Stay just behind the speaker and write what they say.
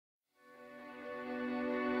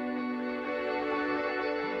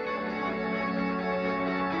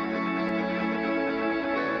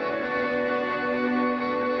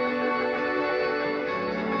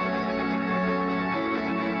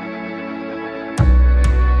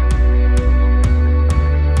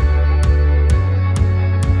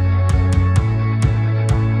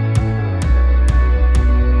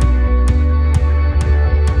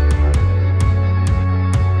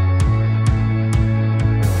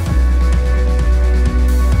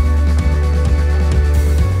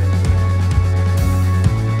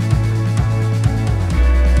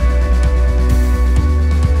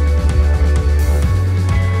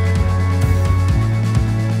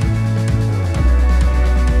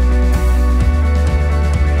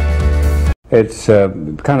It's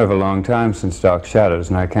kind of a long time since Dark Shadows,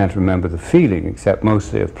 and I can't remember the feeling except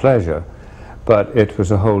mostly of pleasure. But it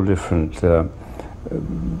was a whole different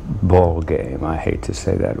ball game. I hate to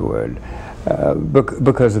say that word,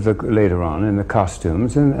 because of the later on in the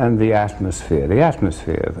costumes and the atmosphere. The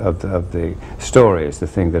atmosphere of the story is the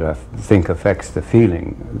thing that I think affects the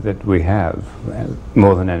feeling that we have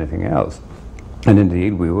more than anything else. And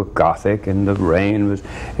indeed, we were gothic, and the rain was.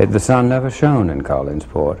 The sun never shone in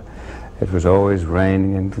Collinsport. It was always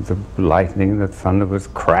raining, and the lightning and the thunder was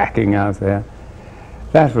cracking out there.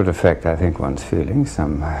 That would affect, I think, one's feelings,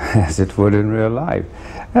 as it would in real life.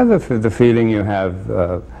 And the feeling you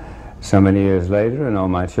have so many years later in All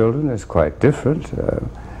My Children is quite different.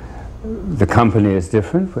 The company is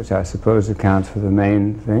different, which I suppose accounts for the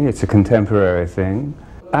main thing. It's a contemporary thing.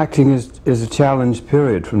 Acting is a challenge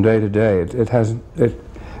period from day to day.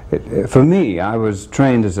 For me, I was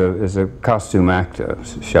trained as a costume actor,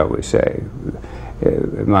 shall we say.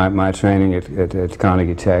 My training at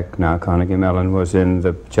Carnegie Tech, now Carnegie Mellon, was in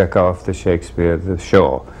the Chekhov, the Shakespeare, the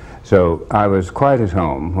Shaw. So I was quite at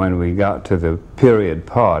home when we got to the period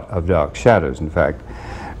part of Dark Shadows. In fact,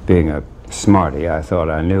 being a smarty, I thought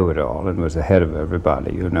I knew it all and was ahead of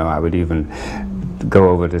everybody. You know, I would even go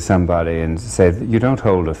over to somebody and say, you don't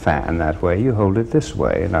hold a fan that way, you hold it this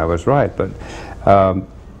way. And I was right, but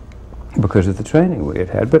because of the training we had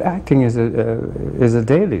had. But acting is a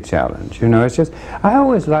daily challenge. You know, it's just, I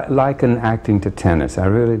always liken acting to tennis, I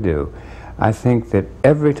really do. I think that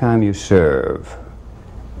every time you serve,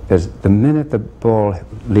 the minute the ball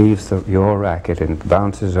leaves your racket and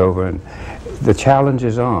bounces over, and the challenge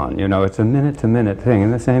is on. You know, it's a minute-to-minute thing,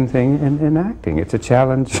 and the same thing in acting. It's a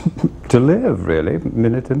challenge to live, really,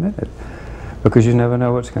 minute to minute, because you never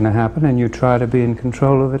know what's going to happen, and you try to be in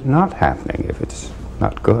control of it not happening if it's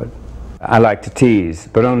not good. I like to tease,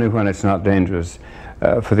 but only when it's not dangerous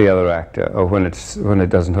for the other actor, or when it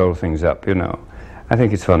doesn't hold things up, you know. I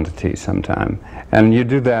think it's fun to tease sometime. And you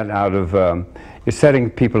do that out of, you're setting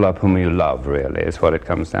people up whom you love, really, is what it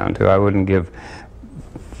comes down to. I wouldn't give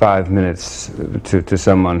 5 minutes to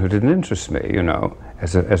someone who didn't interest me, you know,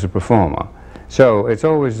 as a performer. So it's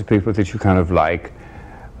always the people that you kind of like,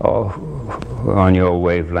 or on your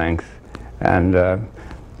wavelength. And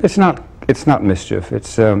it's not mischief,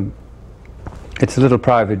 it's a little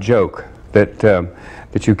private joke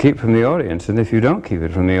that you keep from the audience, and if you don't keep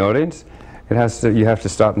it from the audience, you have to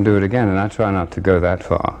stop and do it again, and I try not to go that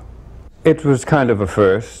far. It was kind of a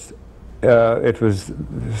first. It was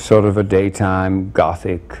sort of a daytime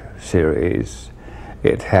Gothic series.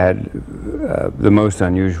 It had the most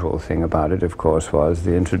unusual thing about it, of course, was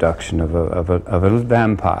the introduction of a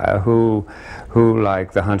vampire who,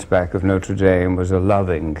 like the Hunchback of Notre Dame, was a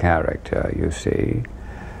loving character, you see.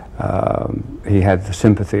 He had the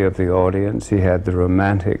sympathy of the audience, he had the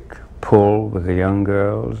romantic pull with the young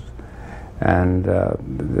girls, and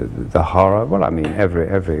the horror. Well, I mean,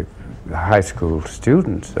 every high school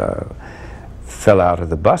student fell out of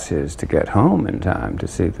the buses to get home in time to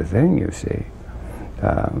see the thing, you see.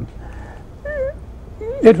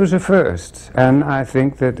 It was a first, and I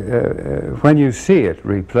think that when you see it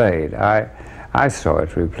replayed, I saw it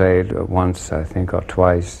replayed once, I think, or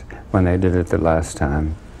twice when they did it the last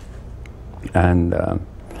time. And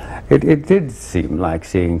it did seem like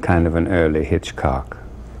seeing kind of an early Hitchcock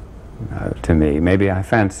to me. Maybe I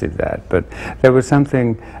fancied that, but there was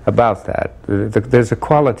something about that. There's a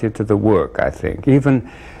quality to the work, I think. Even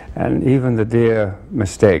the dear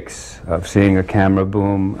mistakes of seeing a camera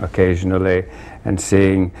boom occasionally and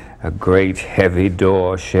seeing a great heavy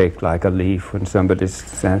door shake like a leaf when somebody's...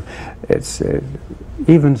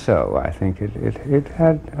 even so, I think it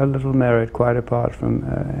had a little merit quite apart from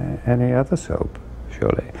any other soap,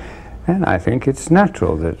 surely. And I think it's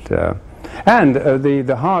natural that... and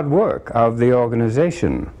the hard work of the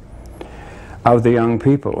organization, of the young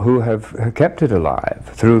people who have kept it alive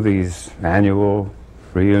through these annual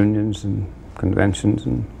reunions and conventions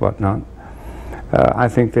and whatnot. I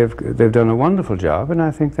think they've done a wonderful job, and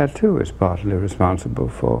I think that too is partly responsible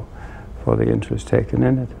for the interest taken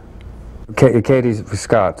in it. Katie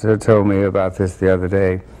Scott told me about this the other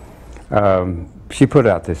day. She put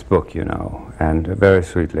out this book, you know, and very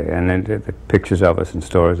sweetly, and then the pictures of us and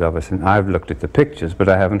stories of us, and I've looked at the pictures, but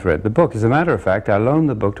I haven't read the book. As a matter of fact, I loaned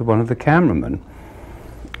the book to one of the cameramen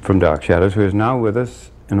from Dark Shadows, who is now with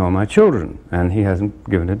us in All My Children, and he hasn't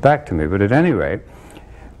given it back to me. But at any rate,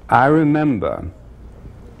 I remember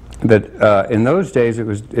that in those days it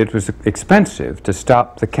was expensive to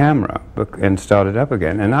stop the camera and start it up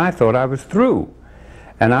again, and I thought I was through.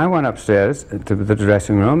 And I went upstairs to the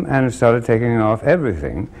dressing room and started taking off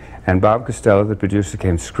everything, and Bob Costello, the producer,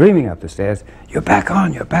 came screaming up the stairs, "You're back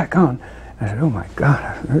on, you're back on." I said, oh my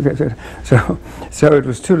God. So it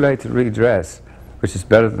was too late to redress, which is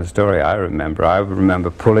better than the story I remember. I remember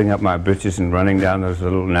pulling up my britches and running down those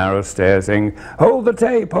little narrow stairs saying, hold the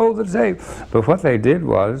tape, hold the tape. But what they did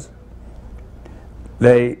was,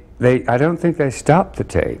 I don't think they stopped the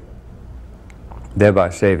tape, thereby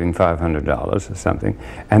saving $500 or something,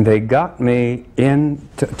 and they got me in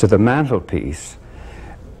to the mantelpiece,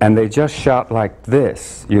 and they just shot like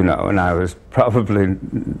this, you know, and I was probably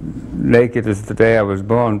naked as the day I was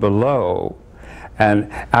born below,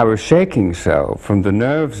 and I was shaking so from the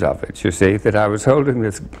nerves of it, you see, that I was holding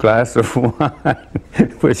this glass of wine,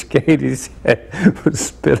 which Katie said was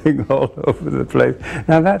spilling all over the place.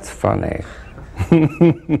 Now that's funny.